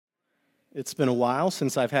It's been a while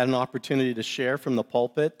since I've had an opportunity to share from the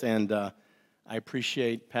pulpit, and I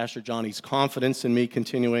appreciate Pastor Johnny's confidence in me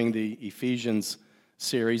continuing the Ephesians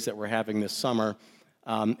series that we're having this summer.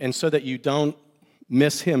 And so that you don't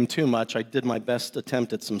miss him too much, I did my best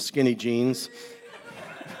attempt at some skinny jeans.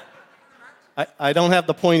 I don't have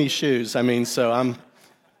the pointy shoes. So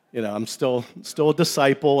I'm still a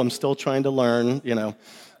disciple. I'm still trying to learn,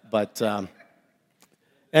 but.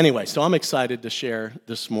 Anyway, so I'm excited to share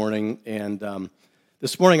this morning, and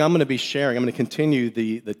this morning I'm going to continue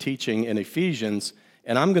the teaching in Ephesians,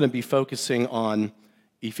 and I'm going to be focusing on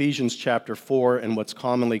Ephesians chapter 4 and what's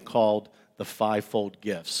commonly called the fivefold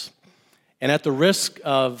gifts. And at the risk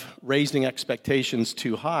of raising expectations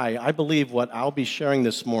too high, I believe what I'll be sharing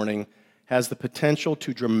this morning has the potential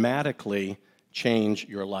to dramatically change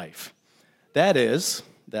your life. That is,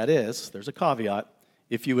 there's a caveat,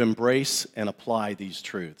 if you embrace and apply these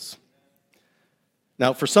truths.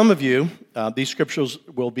 Now, for some of you, these scriptures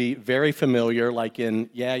will be very familiar, like in,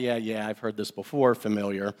 yeah, I've heard this before,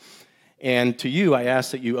 familiar. And to you, I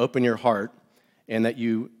ask that you open your heart and that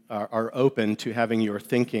you are open to having your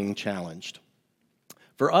thinking challenged.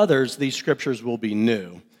 For others, these scriptures will be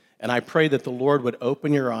new. And I pray that the Lord would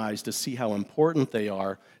open your eyes to see how important they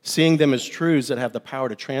are, seeing them as truths that have the power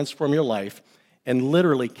to transform your life and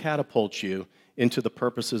literally catapult you into the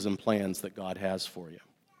purposes and plans that God has for you.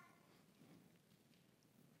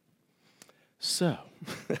 So,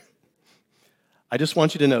 I just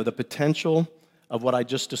want you to know the potential of what I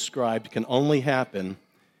just described can only happen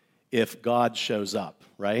if God shows up,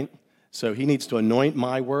 right? So he needs to anoint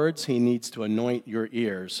my words. He needs to anoint your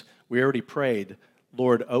ears. We already prayed,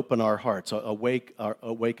 Lord, open our hearts,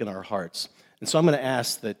 awaken our hearts. And so I'm going to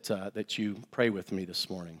ask that you pray with me this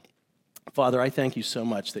morning. Father, I thank you so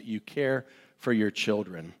much that you care for your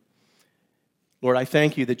children. Lord, I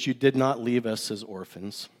thank you that you did not leave us as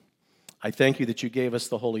orphans. I thank you that you gave us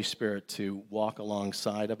the Holy Spirit to walk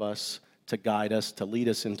alongside of us, to guide us, to lead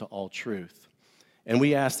us into all truth. And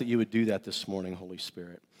we ask that you would do that this morning, Holy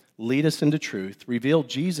Spirit. Lead us into truth, reveal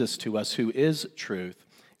Jesus to us who is truth,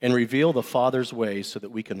 and reveal the Father's ways so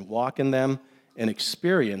that we can walk in them and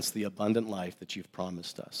experience the abundant life that you've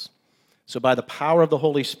promised us. So by the power of the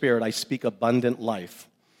Holy Spirit, I speak abundant life.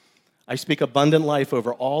 I speak abundant life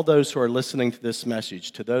over all those who are listening to this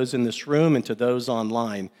message, to those in this room and to those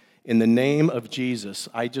online. In the name of Jesus,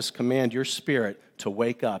 I just command your spirit to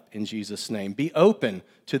wake up in Jesus' name. Be open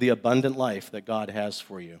to the abundant life that God has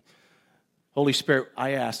for you. Holy Spirit,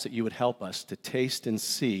 I ask that you would help us to taste and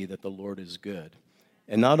see that the Lord is good.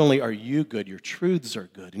 And not only are you good, your truths are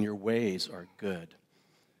good and your ways are good,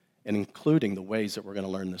 and including the ways that we're going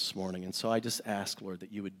to learn this morning. And so I just ask, Lord,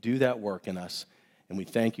 that you would do that work in us. And we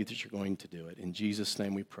thank you that you're going to do it. In Jesus'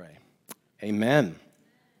 name we pray. Amen.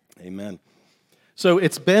 Amen. So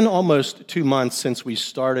it's been almost 2 months since we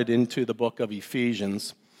started into the book of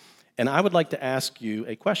Ephesians. And I would like to ask you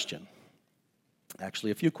a question.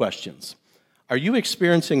 Actually, a few questions. Are you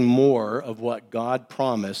experiencing more of what God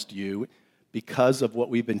promised you because of what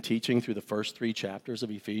we've been teaching through the first 3 chapters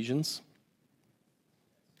of Ephesians?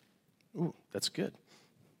 Ooh, that's good.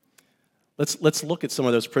 Let's look at some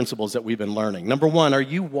of those principles that we've been learning. Number 1, are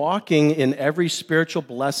you walking in every spiritual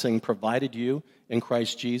blessing provided you in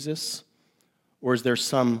Christ Jesus? Or is there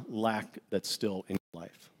some lack that's still in your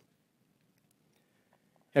life?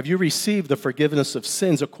 Have you received the forgiveness of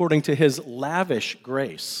sins according to his lavish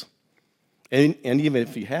grace? And even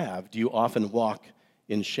if you have, do you often walk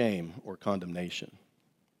in shame or condemnation?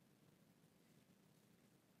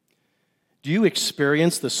 Do you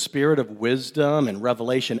experience the spirit of wisdom and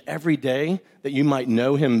revelation every day that you might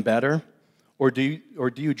know him better? Or do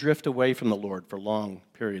you drift away from the Lord for long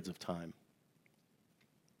periods of time?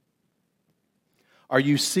 Are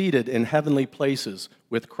you seated in heavenly places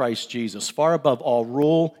with Christ Jesus, far above all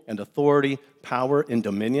rule and authority, power and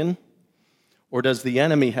dominion? Or does the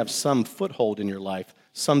enemy have some foothold in your life,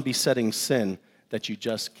 some besetting sin that you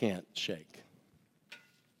just can't shake?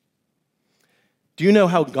 Do you know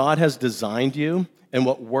how God has designed you and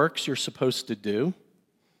what works you're supposed to do,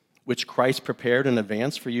 which Christ prepared in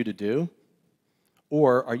advance for you to do?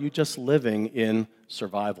 Or are you just living in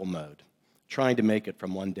survival mode, trying to make it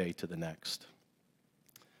from one day to the next?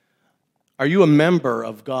 Are you a member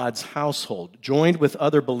of God's household, joined with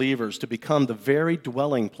other believers to become the very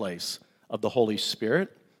dwelling place of the Holy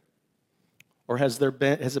Spirit? Or has it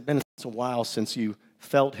been a while since you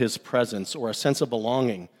felt his presence or a sense of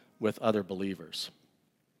belonging with other believers?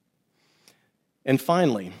 And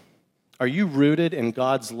finally, are you rooted in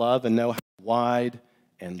God's love and know how wide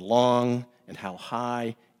and long and how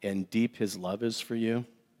high and deep his love is for you?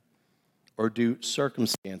 Or do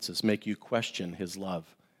circumstances make you question his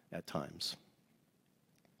love at times.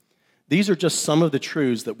 These are just some of the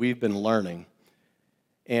truths that we've been learning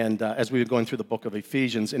and as we've been going through the book of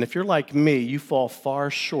Ephesians. And if you're like me, you fall far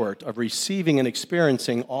short of receiving and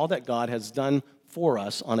experiencing all that God has done for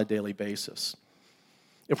us on a daily basis.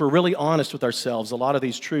 If we're really honest with ourselves, a lot of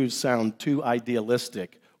these truths sound too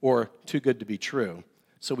idealistic or too good to be true,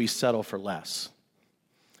 so we settle for less.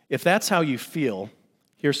 If that's how you feel,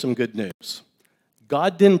 here's some good news.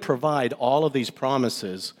 God didn't provide all of these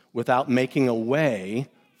promises without making a way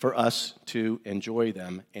for us to enjoy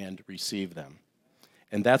them and receive them.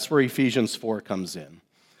 And that's where Ephesians 4 comes in.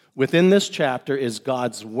 Within this chapter is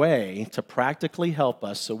God's way to practically help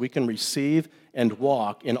us so we can receive and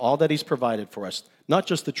walk in all that he's provided for us, not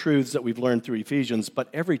just the truths that we've learned through Ephesians, but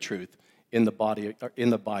every truth in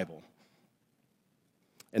the Bible.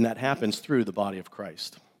 And that happens through the body of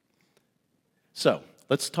Christ. So,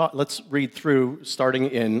 let's read through, starting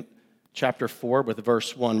in chapter 4 with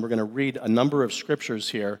verse 1. We're going to read a number of scriptures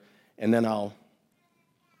here, and then I'll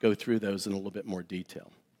go through those in a little bit more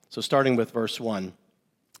detail. So starting with verse 1,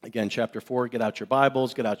 again, chapter 4, get out your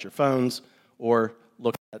Bibles, get out your phones, or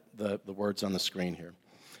look at the words on the screen here.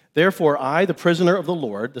 Therefore, I, the prisoner of the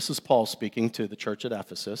Lord, this is Paul speaking to the church at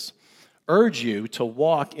Ephesus, urge you to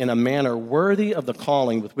walk in a manner worthy of the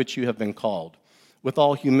calling with which you have been called, with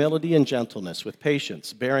all humility and gentleness, with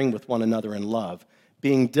patience, bearing with one another in love,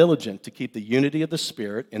 being diligent to keep the unity of the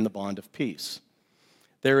Spirit in the bond of peace.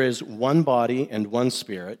 There is one body and one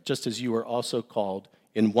Spirit, just as you are also called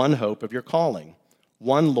in one hope of your calling,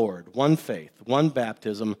 one Lord, one faith, one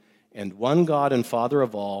baptism, and one God and Father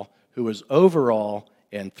of all, who is over all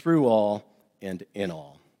and through all and in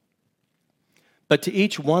all. But to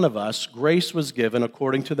each one of us, grace was given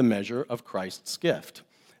according to the measure of Christ's gift.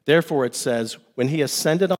 Therefore it says, when he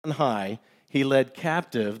ascended on high, he led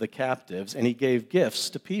captive the captives, and he gave gifts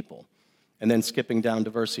to people. And then skipping down to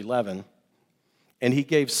verse 11, and he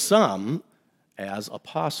gave some as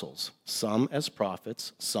apostles, some as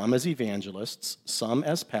prophets, some as evangelists, some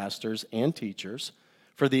as pastors and teachers,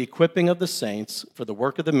 for the equipping of the saints, for the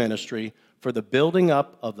work of the ministry, for the building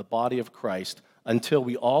up of the body of Christ, until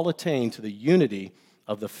we all attain to the unity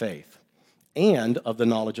of the faith and of the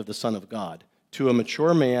knowledge of the Son of God, to a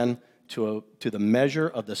mature man, to the measure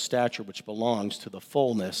of the stature which belongs to the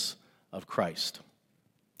fullness of Christ.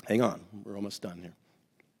 Hang on, we're almost done here.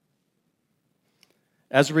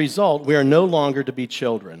 As a result, we are no longer to be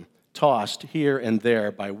children, tossed here and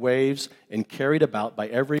there by waves and carried about by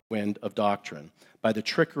every wind of doctrine, by the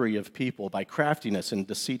trickery of people, by craftiness and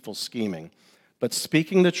deceitful scheming. But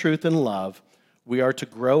speaking the truth in love, we are to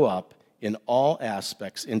grow up in all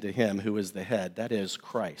aspects into him who is the head, that is,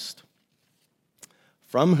 Christ,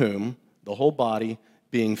 from whom the whole body,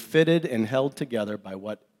 being fitted and held together by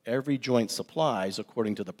what every joint supplies,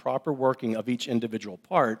 according to the proper working of each individual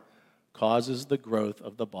part, causes the growth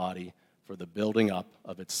of the body for the building up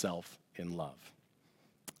of itself in love.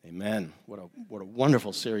 Amen. What a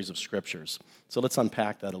wonderful series of scriptures. So let's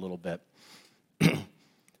unpack that a little bit.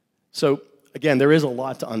 So again, there is a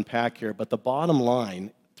lot to unpack here, but the bottom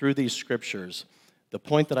line through these scriptures, the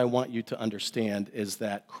point that I want you to understand is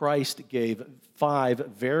that Christ gave 5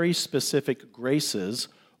 very specific graces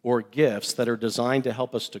or gifts that are designed to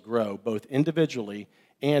help us to grow, both individually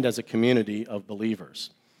and as a community of believers.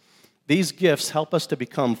 These gifts help us to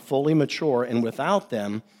become fully mature, and without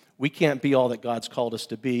them, we can't be all that God's called us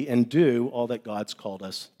to be and do all that God's called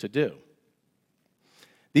us to do.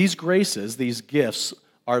 These graces, these gifts,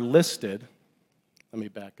 are listed, let me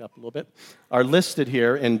back up a little bit, are listed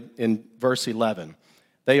here in verse 11.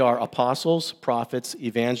 They are apostles, prophets,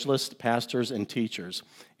 evangelists, pastors, and teachers.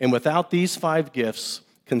 And without these 5 gifts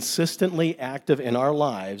consistently active in our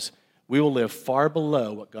lives, we will live far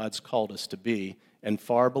below what God's called us to be and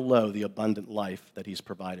far below the abundant life that he's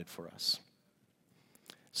provided for us.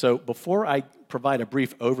 So before I provide a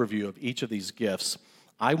brief overview of each of these gifts,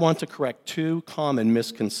 I want to correct 2 common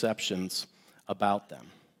misconceptions about them.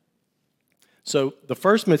 So the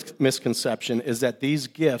first misconception is that these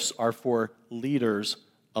gifts are for leaders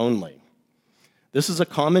only. This is a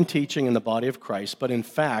common teaching in the body of Christ, but in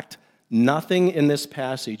fact, nothing in this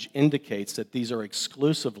passage indicates that these are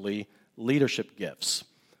exclusively leadership gifts.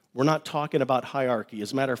 We're not talking about hierarchy.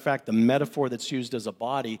 As a matter of fact, the metaphor that's used as a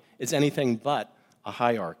body is anything but a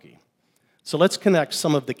hierarchy. So let's connect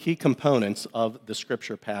some of the key components of the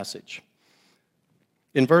scripture passage.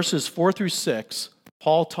 In verses 4 through 6,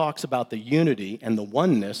 Paul talks about the unity and the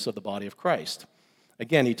oneness of the body of Christ.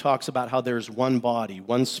 Again, he talks about how there's one body,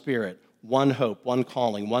 one Spirit, one hope, one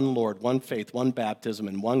calling, one Lord, one faith, one baptism,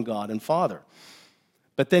 and one God and Father.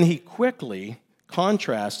 But then he quickly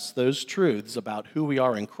contrasts those truths about who we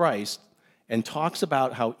are in Christ and talks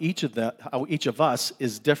about how each of us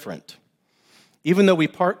is different. Even though we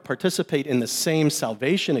participate in the same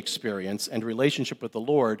salvation experience and relationship with the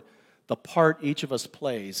Lord, the part each of us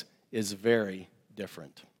plays is very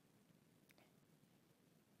different.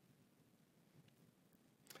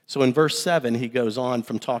 So in verse 7, he goes on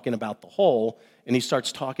from talking about the whole, and he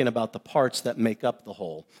starts talking about the parts that make up the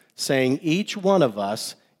whole, saying each one of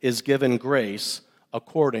us is given grace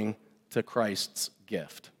according to Christ's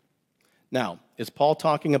gift. Now, is Paul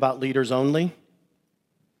talking about leaders only?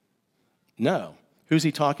 No. Who's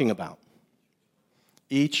he talking about?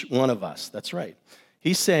 Each one of us. That's right.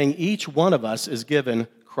 He's saying each one of us is given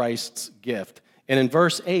Christ's gift. And in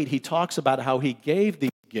verse 8, he talks about how he gave these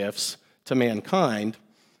gifts to mankind.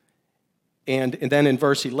 And then in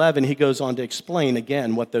verse 11, he goes on to explain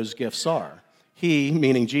again what those gifts are. He,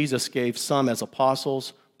 meaning Jesus, gave some as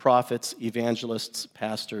apostles, prophets, evangelists,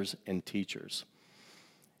 pastors, and teachers.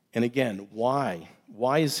 And again, why?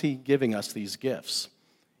 Why is he giving us these gifts?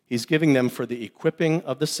 He's giving them for the equipping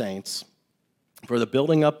of the saints, for the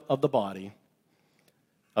building up of the body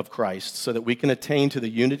of Christ, so that we can attain to the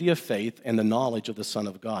unity of faith and the knowledge of the Son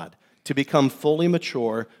of God, to become fully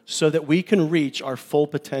mature so that we can reach our full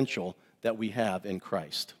potential that we have in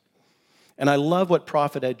Christ. And I love what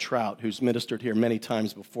Prophet Ed Trout, who's ministered here many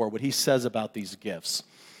times before, what he says about these gifts.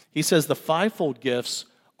 He says the fivefold gifts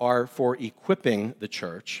are for equipping the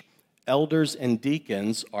church. Elders and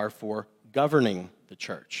deacons are for governing the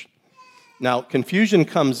church. Now, confusion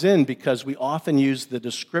comes in because we often use the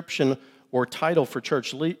description or title for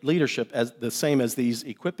church leadership as the same as these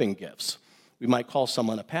equipping gifts. We might call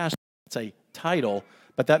someone a pastor. It's a title,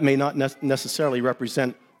 but that may not necessarily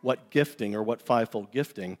represent what gifting or what fivefold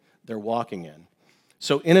gifting they're walking in.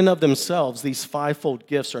 So in and of themselves, these fivefold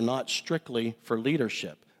gifts are not strictly for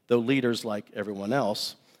leadership, though leaders, like everyone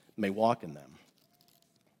else, may walk in them.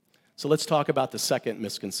 So let's talk about the second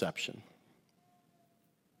misconception.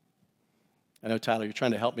 I know, Tyler, you're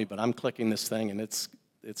trying to help me, but I'm clicking this thing, and it's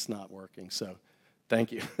not working, so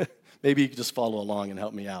thank you. Maybe you could just follow along and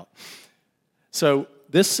help me out. So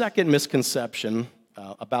this second misconception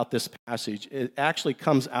about this passage, it actually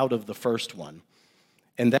comes out of the first one,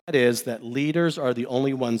 and that is that leaders are the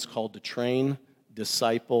only ones called to train,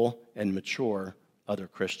 disciple, and mature other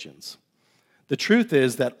Christians. The truth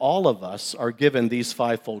is that all of us are given these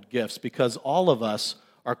fivefold gifts because all of us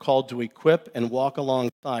are called to equip and walk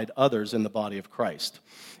alongside others in the body of Christ.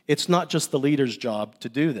 It's not just the leader's job to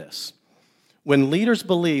do this. When leaders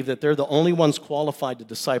believe that they're the only ones qualified to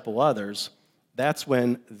disciple others, that's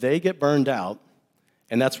when they get burned out,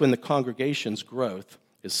 and that's when the congregation's growth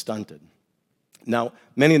is stunted. Now,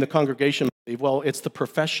 many in the congregation believe, well, it's the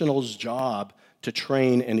professional's job to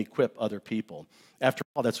train and equip other people. After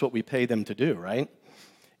all, that's what we pay them to do, right?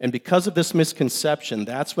 And because of this misconception,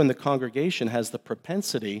 that's when the congregation has the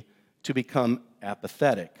propensity to become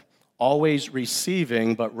apathetic, always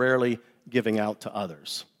receiving but rarely giving out to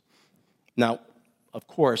others. Now, of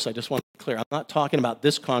course, I just want to be clear, I'm not talking about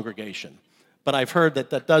this congregation, but I've heard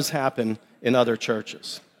that that does happen in other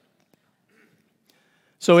churches.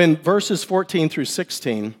 So in verses 14 through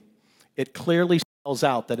 16, it clearly spells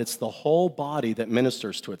out that it's the whole body that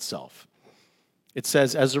ministers to itself. It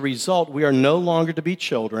says, as a result, we are no longer to be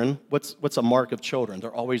children. What's a mark of children?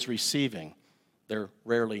 They're always receiving. They're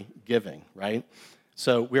rarely giving, right?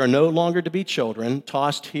 So we are no longer to be children,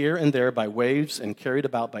 tossed here and there by waves and carried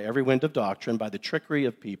about by every wind of doctrine, by the trickery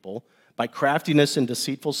of people, by craftiness and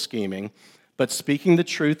deceitful scheming. But speaking the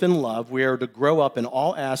truth in love, we are to grow up in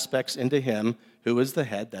all aspects into Him who is the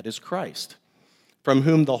head, that is Christ, from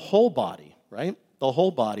whom the whole body, right? The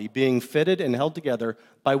whole body, being fitted and held together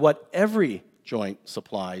by what every joint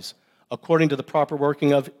supplies, according to the proper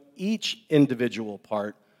working of each individual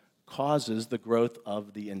part, causes the growth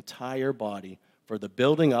of the entire body for the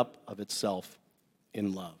building up of itself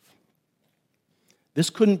in love.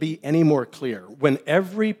 This couldn't be any more clear. When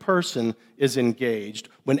every person is engaged,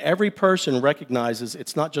 when every person recognizes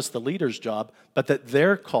it's not just the leader's job, but that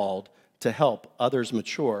they're called to help others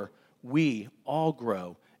mature, we all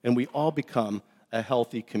grow and we all become a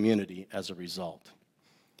healthy community as a result.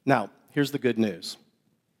 Now, here's the good news.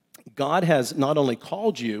 God has not only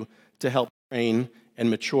called you to help train and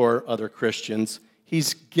mature other Christians,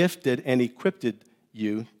 He's gifted and equipped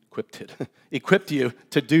you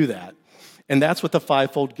to do that. And that's what the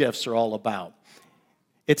fivefold gifts are all about.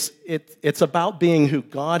 It's about being who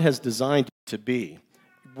God has designed you to be.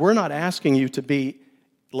 We're not asking you to be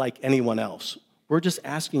like anyone else. We're just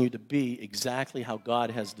asking you to be exactly how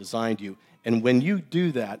God has designed you. And when you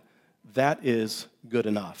do that, that is good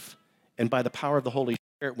enough. And by the power of the Holy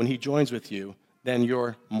Spirit, when He joins with you, then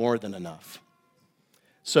you're more than enough.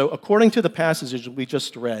 So according to the passages we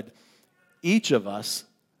just read, each of us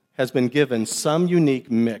has been given some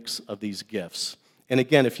unique mix of these gifts. And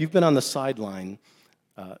again, if you've been on the sideline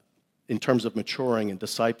in terms of maturing and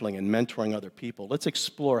discipling and mentoring other people, let's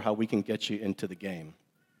explore how we can get you into the game.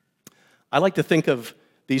 I like to think of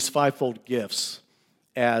these fivefold gifts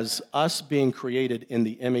as us being created in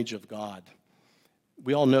the image of God.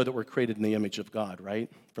 We all know that we're created in the image of God, right?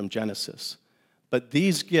 From Genesis. But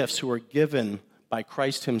these gifts who are given by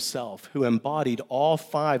Christ himself, who embodied all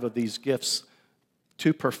five of these gifts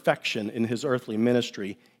to perfection in his earthly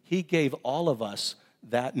ministry, he gave all of us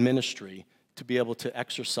that ministry to be able to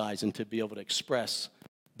exercise and to be able to express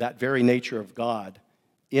that very nature of God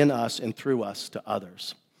in us and through us to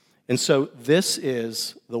others. And so this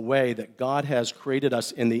is the way that God has created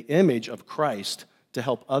us in the image of Christ to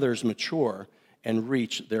help others mature and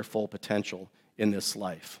reach their full potential in this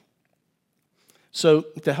life. So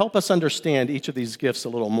to help us understand each of these gifts a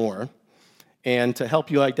little more, and to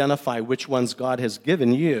help you identify which ones God has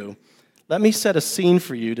given you, let me set a scene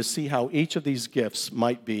for you to see how each of these gifts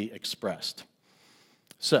might be expressed.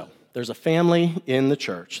 So, there's a family in the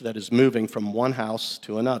church that is moving from one house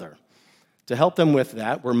to another. To help them with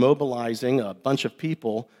that, we're mobilizing a bunch of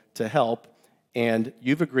people to help, and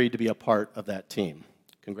you've agreed to be a part of that team.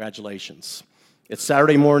 Congratulations. It's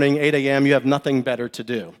Saturday morning, 8 a.m., you have nothing better to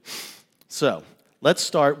do. So, let's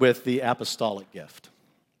start with the apostolic gift.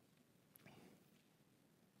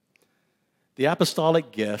 The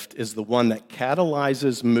apostolic gift is the one that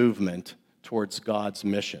catalyzes movement towards God's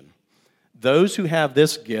mission. Those who have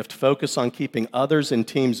this gift focus on keeping others and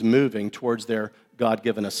teams moving towards their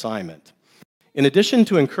God-given assignment. In addition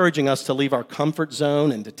to encouraging us to leave our comfort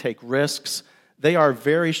zone and to take risks, they are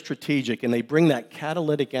very strategic and they bring that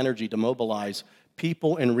catalytic energy to mobilize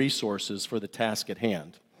people and resources for the task at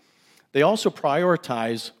hand. They also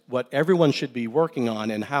prioritize what everyone should be working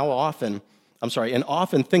on and often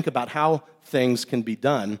think about how things can be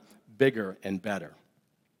done bigger and better.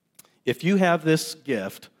 If you have this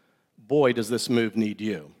gift, boy, does this move need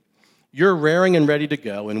you. You're raring and ready to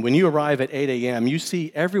go, and when you arrive at 8 a.m., you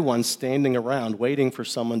see everyone standing around waiting for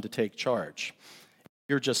someone to take charge.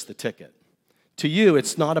 You're just the ticket. To you,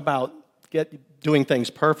 it's not about doing things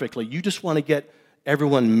perfectly. You just want to get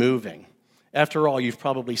everyone moving. After all, you've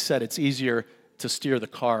probably said it's easier to steer the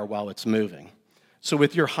car while it's moving. So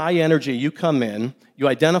with your high energy, you come in, you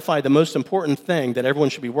identify the most important thing that everyone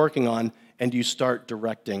should be working on, and you start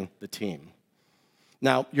directing the team.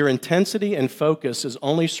 Now, your intensity and focus is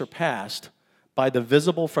only surpassed by the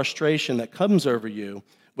visible frustration that comes over you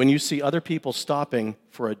when you see other people stopping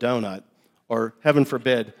for a donut or, heaven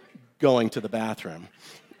forbid, going to the bathroom,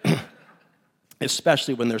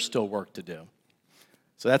 especially when there's still work to do.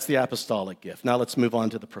 So that's the apostolic gift. Now let's move on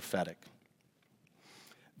to the prophetic.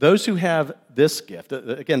 Those who have this gift,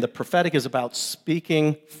 again, the prophetic is about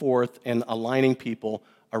speaking forth and aligning people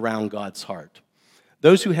around God's heart.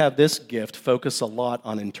 Those who have this gift focus a lot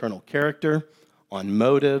on internal character, on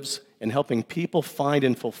motives, and helping people find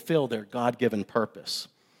and fulfill their God-given purpose.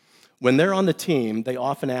 When they're on the team, they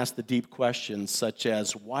often ask the deep questions such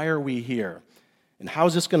as, why are we here? And how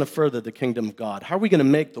is this going to further the kingdom of God? How are we going to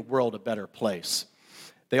make the world a better place?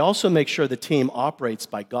 They also make sure the team operates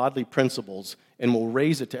by godly principles and will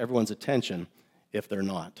raise it to everyone's attention if they're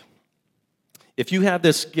not. If you have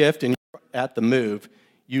this gift and you're at the move,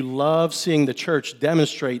 you love seeing the church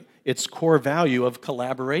demonstrate its core value of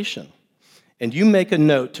collaboration. And you make a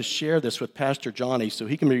note to share this with Pastor Johnny so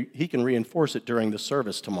he can reinforce it during the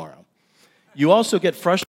service tomorrow. You also get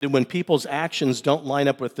frustrated when people's actions don't line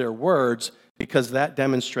up with their words because that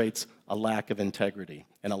demonstrates a lack of integrity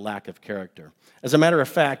and a lack of character. As a matter of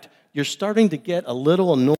fact, you're starting to get a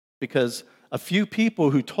little annoyed because a few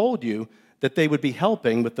people who told you that they would be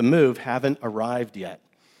helping with the move haven't arrived yet.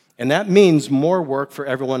 And that means more work for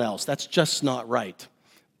everyone else. That's just not right.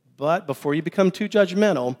 But before you become too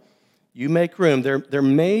judgmental, you make room. There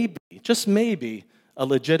may be, just maybe, a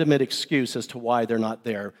legitimate excuse as to why they're not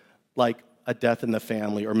there, like a death in the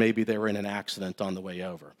family, or maybe they were in an accident on the way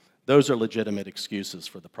over. Those are legitimate excuses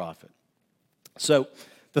for the prophet. So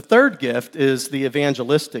the third gift is the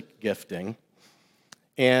evangelistic gifting.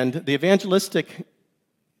 And the evangelist in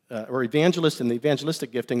the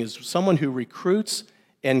evangelistic gifting is someone who recruits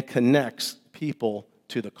and connects people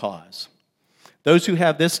to the cause. Those who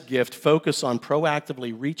have this gift focus on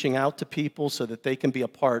proactively reaching out to people so that they can be a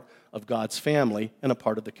part of God's family and a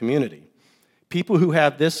part of the community. People who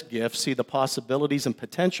have this gift see the possibilities and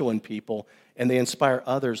potential in people, and they inspire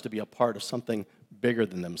others to be a part of something bigger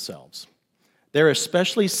than themselves. They're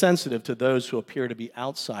especially sensitive to those who appear to be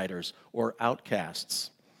outsiders or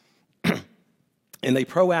outcasts. and they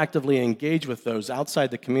proactively engage with those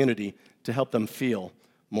outside the community to help them feel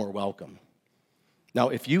more welcome. Now,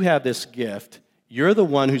 if you have this gift, you're the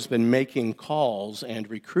one who's been making calls and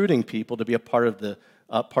recruiting people to be a part of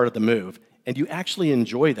the move, and you actually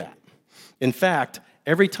enjoy that. In fact,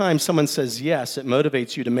 every time someone says yes, it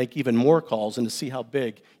motivates you to make even more calls and to see how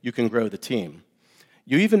big you can grow the team.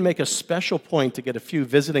 You even make a special point to get a few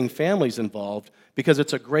visiting families involved because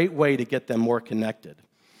it's a great way to get them more connected.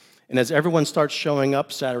 And as everyone starts showing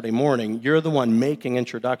up Saturday morning, you're the one making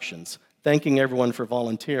introductions, thanking everyone for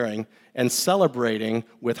volunteering, and celebrating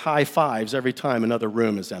with high fives every time another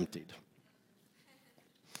room is emptied.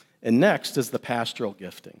 And next is the pastoral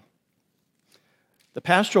gifting. The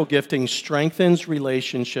pastoral gifting strengthens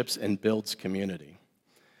relationships and builds community.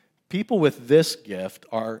 People with this gift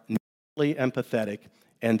are naturally empathetic,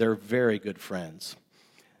 and they're very good friends.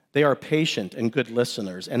 They are patient and good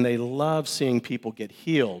listeners, and they love seeing people get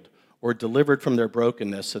healed or delivered from their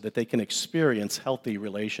brokenness so that they can experience healthy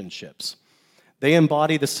relationships. They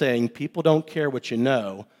embody the saying, people don't care what you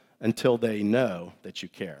know until they know that you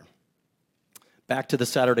care. Back to the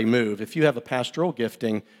Saturday move, if you have a pastoral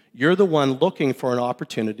gifting, you're the one looking for an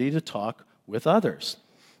opportunity to talk with others.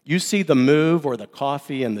 You see the move or the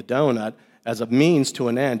coffee and the donut as a means to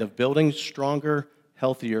an end of building stronger,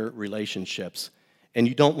 healthier relationships, and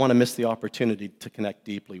you don't want to miss the opportunity to connect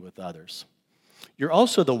deeply with others. You're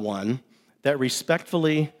also the one that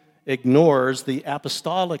respectfully ignores the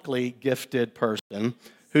apostolically gifted person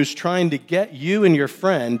who's trying to get you and your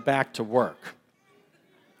friend back to work.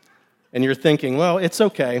 And you're thinking, well, it's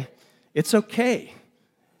okay. It's okay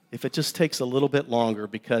if it just takes a little bit longer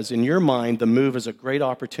because in your mind, the move is a great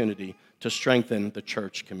opportunity to strengthen the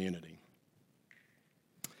church community.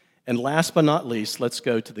 And last but not least, let's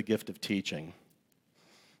go to the gift of teaching.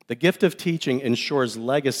 The gift of teaching ensures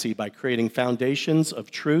legacy by creating foundations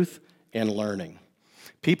of truth and learning.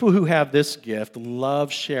 People who have this gift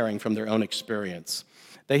love sharing from their own experience.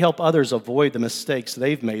 They help others avoid the mistakes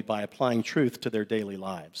they've made by applying truth to their daily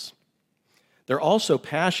lives. They're also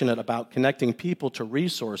passionate about connecting people to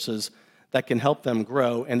resources that can help them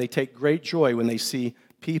grow, and they take great joy when they see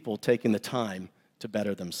people taking the time to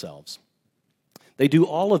better themselves. They do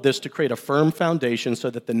all of this to create a firm foundation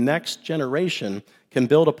so that the next generation can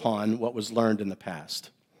build upon what was learned in the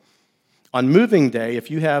past. On moving day,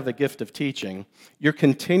 if you have a gift of teaching, you're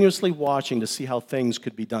continuously watching to see how things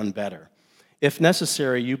could be done better. If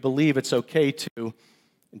necessary, you believe it's okay to,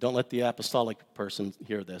 and don't let the apostolic person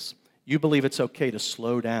hear this, you believe it's okay to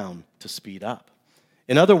slow down, to speed up.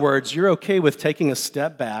 In other words, you're okay with taking a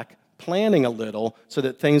step back, planning a little so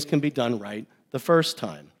that things can be done right the first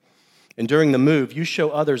time. And during the move, you show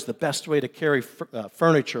others the best way to carry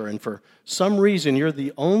furniture, and for some reason, you're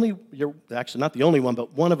actually not the only one,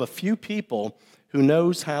 but one of a few people who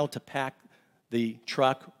knows how to pack the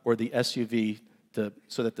truck or the SUV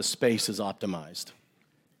so that the space is optimized.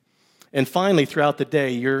 And finally, throughout the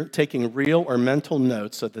day, you're taking real or mental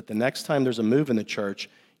notes so that the next time there's a move in the church,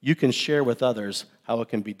 you can share with others how it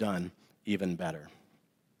can be done even better.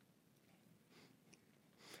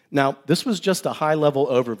 Now, this was just a high-level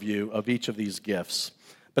overview of each of these gifts.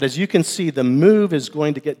 But as you can see, the move is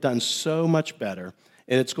going to get done so much better,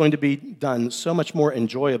 and it's going to be done so much more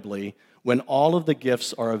enjoyably when all of the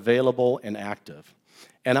gifts are available and active.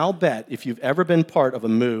 And I'll bet if you've ever been part of a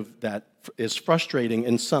move that is frustrating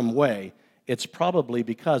in some way, it's probably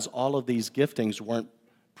because all of these giftings weren't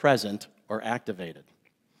present or activated.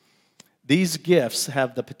 These gifts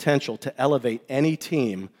have the potential to elevate any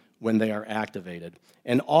team when they are activated.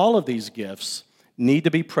 And all of these gifts need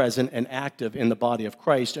to be present and active in the body of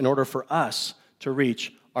Christ in order for us to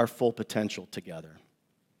reach our full potential together.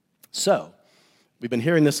 So, we've been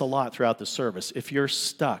hearing this a lot throughout the service. If you're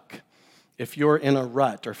stuck, if you're in a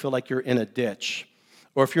rut or feel like you're in a ditch,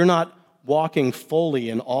 or if you're not walking fully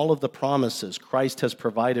in all of the promises Christ has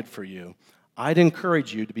provided for you, I'd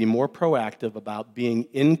encourage you to be more proactive about being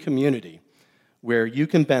in community where you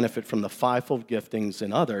can benefit from the fivefold giftings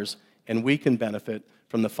in others, and we can benefit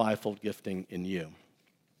from the fivefold gifting in you.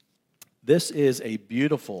 This is a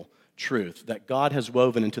beautiful truth that God has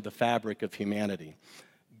woven into the fabric of humanity.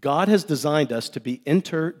 God has designed us to be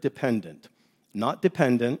interdependent, not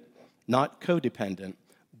dependent, not codependent,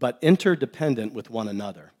 but interdependent with one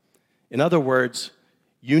another. In other words,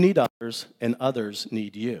 you need others and others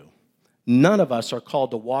need you. None of us are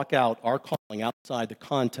called to walk out our calling outside the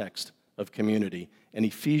context of community, and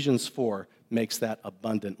Ephesians 4 makes that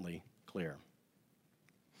abundantly clear.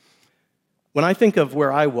 When I think of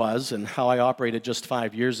where I was and how I operated just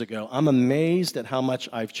 5 years ago, I'm amazed at how much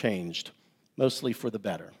I've changed, mostly for the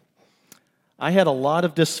better. I had a lot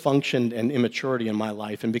of dysfunction and immaturity in my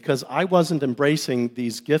life, and because I wasn't embracing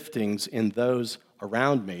these giftings in those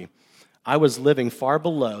around me, I was living far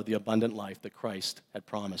below the abundant life that Christ had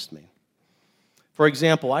promised me. For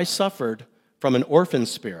example, I suffered from an orphan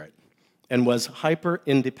spirit and was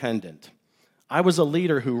hyper-independent. I was a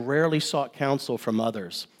leader who rarely sought counsel from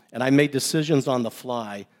others, and I made decisions on the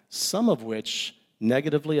fly, some of which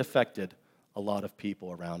negatively affected a lot of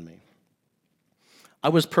people around me. I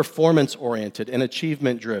was performance-oriented and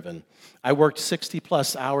achievement-driven. I worked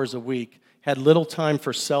 60-plus hours a week, had little time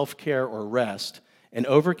for self-care or rest, and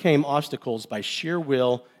overcame obstacles by sheer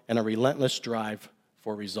will and a relentless drive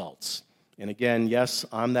for results. And again, yes,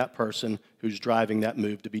 I'm that person who's driving that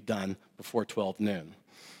move to be done before 12 noon.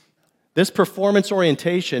 This performance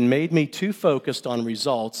orientation made me too focused on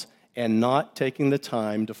results and not taking the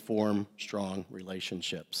time to form strong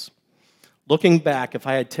relationships. Looking back, if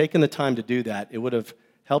I had taken the time to do that, it would have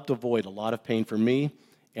helped avoid a lot of pain for me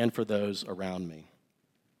and for those around me.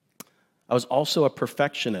 I was also a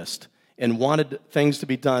perfectionist and wanted things to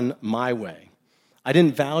be done my way. I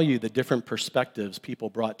didn't value the different perspectives people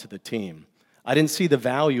brought to the team. I didn't see the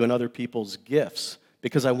value in other people's gifts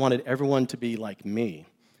because I wanted everyone to be like me.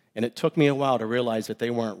 And it took me a while to realize that they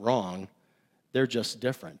weren't wrong, they're just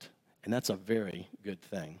different. And that's a very good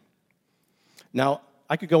thing. Now,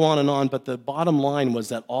 I could go on, but the bottom line was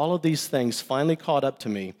that all of these things finally caught up to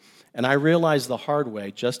me, and I realized the hard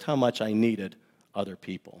way just how much I needed other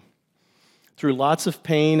people. Through lots of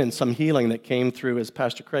pain and some healing that came through, as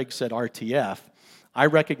Pastor Craig said, RTF, I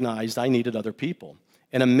recognized I needed other people.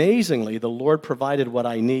 And amazingly, the Lord provided what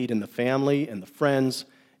I need in the family and the friends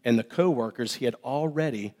and the coworkers He had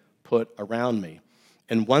already put around me.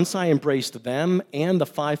 And once I embraced them and the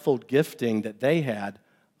fivefold gifting that they had,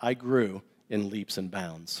 I grew in leaps and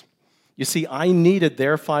bounds. You see, I needed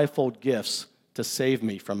their fivefold gifts to save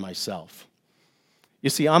me from myself. You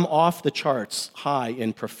see, I'm off the charts high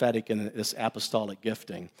in prophetic and this apostolic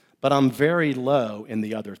gifting, but I'm very low in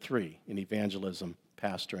the other three, in evangelism,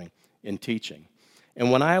 pastoring, and teaching.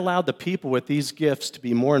 And when I allowed the people with these gifts to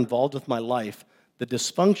be more involved with my life, the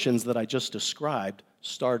dysfunctions that I just described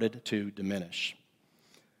started to diminish.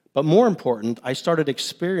 But more important, I started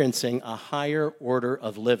experiencing a higher order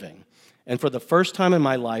of living. And for the first time in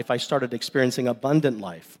my life, I started experiencing abundant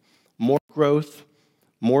life, more growth,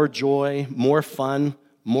 more joy, more fun,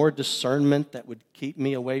 more discernment that would keep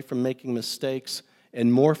me away from making mistakes,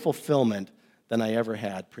 and more fulfillment than I ever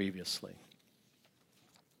had previously.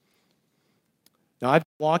 Now, I've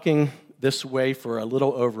been walking this way for a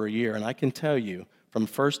little over a year, and I can tell you from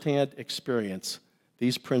firsthand experience,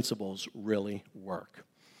 these principles really work.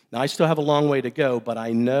 Now, I still have a long way to go, but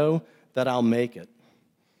I know that I'll make it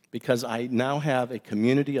because I now have a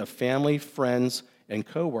community of family, friends, and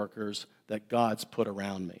coworkers that God's put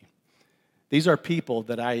around me. These are people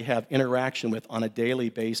that I have interaction with on a daily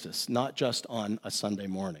basis, not just on a Sunday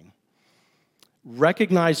morning.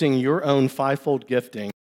 Recognizing your own fivefold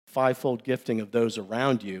gifting of those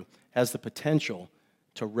around you has the potential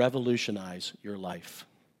to revolutionize your life.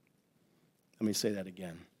 Let me say that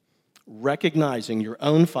again. Recognizing your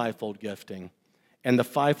own fivefold gifting and the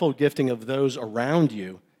fivefold gifting of those around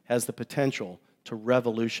you has the potential to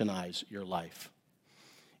revolutionize your life.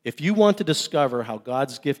 If you want to discover how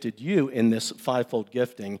God's gifted you in this fivefold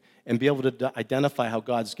gifting and be able to identify how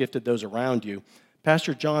God's gifted those around you,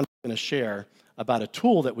 Pastor John is going to share about a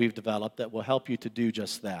tool that we've developed that will help you to do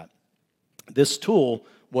just that. This tool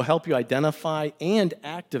will help you identify and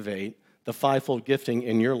activate the fivefold gifting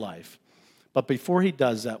in your life. But before he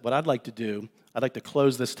does that, what I'd like to do, I'd like to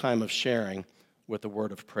close this time of sharing with a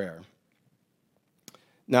word of prayer.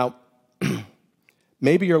 Now,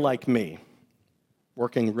 maybe you're like me,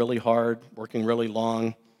 working really hard, working really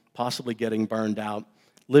long, possibly getting burned out,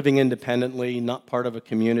 living independently, not part of a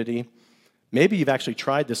community. Maybe you've actually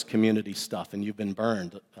tried this community stuff and you've been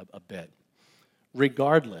burned a bit.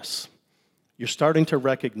 Regardless, you're starting to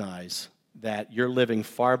recognize that you're living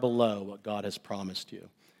far below what God has promised you.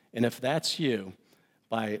 And if that's you,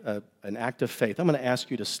 by an act of faith, I'm going to ask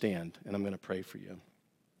you to stand, and I'm going to pray for you.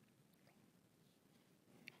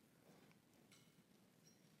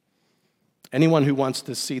 Anyone who wants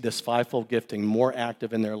to see this fivefold gifting more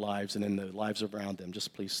active in their lives and in the lives around them,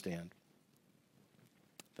 just please stand.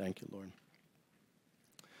 Thank you, Lord.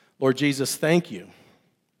 Lord Jesus, thank you.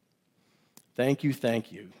 Thank you,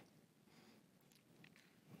 thank you.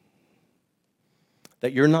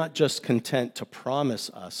 That you're not just content to promise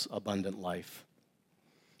us abundant life,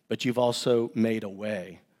 but you've also made a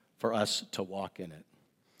way for us to walk in it.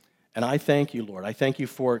 And I thank you, Lord. I thank you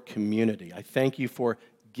for community. I thank you for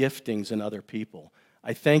giftings in other people.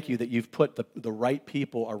 I thank you that you've put the right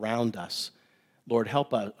people around us Lord,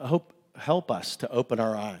 help us to open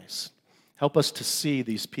our eyes. Help us to see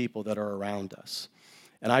these people that are around us.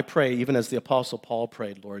 And I pray, even as the Apostle Paul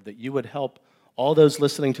prayed, Lord, that you would help all those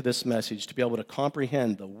listening to this message to be able to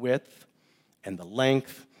comprehend the width and the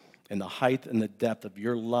length and the height and the depth of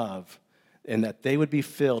your love, and that they would be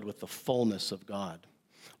filled with the fullness of God.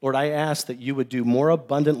 Lord, I ask that you would do more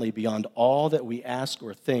abundantly beyond all that we ask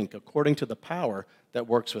or think, according to the power that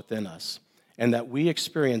works within us, and that we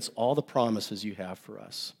experience all the promises you have for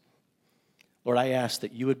us. Lord, I ask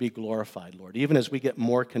that you would be glorified, Lord, even as we get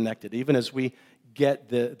more connected, even as we get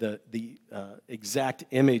the exact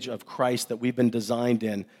image of Christ that we've been designed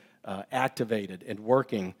in, activated and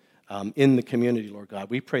working in the community, Lord God.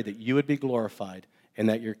 We pray that you would be glorified and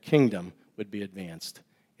that your kingdom would be advanced.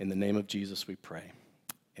 In the name of Jesus we pray.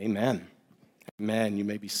 Amen. Amen. You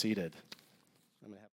may be seated.